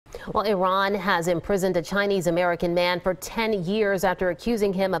Well, Iran has imprisoned a Chinese-American man for 10 years after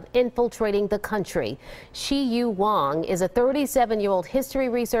accusing him of infiltrating the country. Xiyue Wang is a 37-year-old history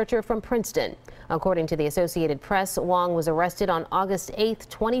researcher from Princeton. According to the Associated Press, Wang was arrested on August 8,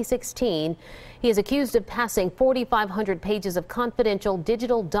 2016. He is accused of passing 4,500 pages of confidential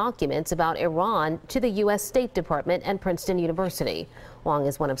digital documents about Iran to the U.S. State Department and Princeton University. Wang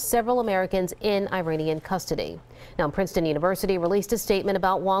is one of several Americans in Iranian custody. Now, Princeton University released a statement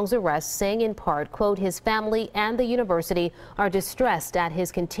about Wang's arrest, saying in part, quote, his family and the university are distressed at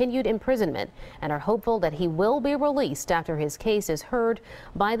his continued imprisonment and are hopeful that he will be released after his case is heard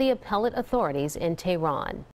by the appellate authorities in Tehran.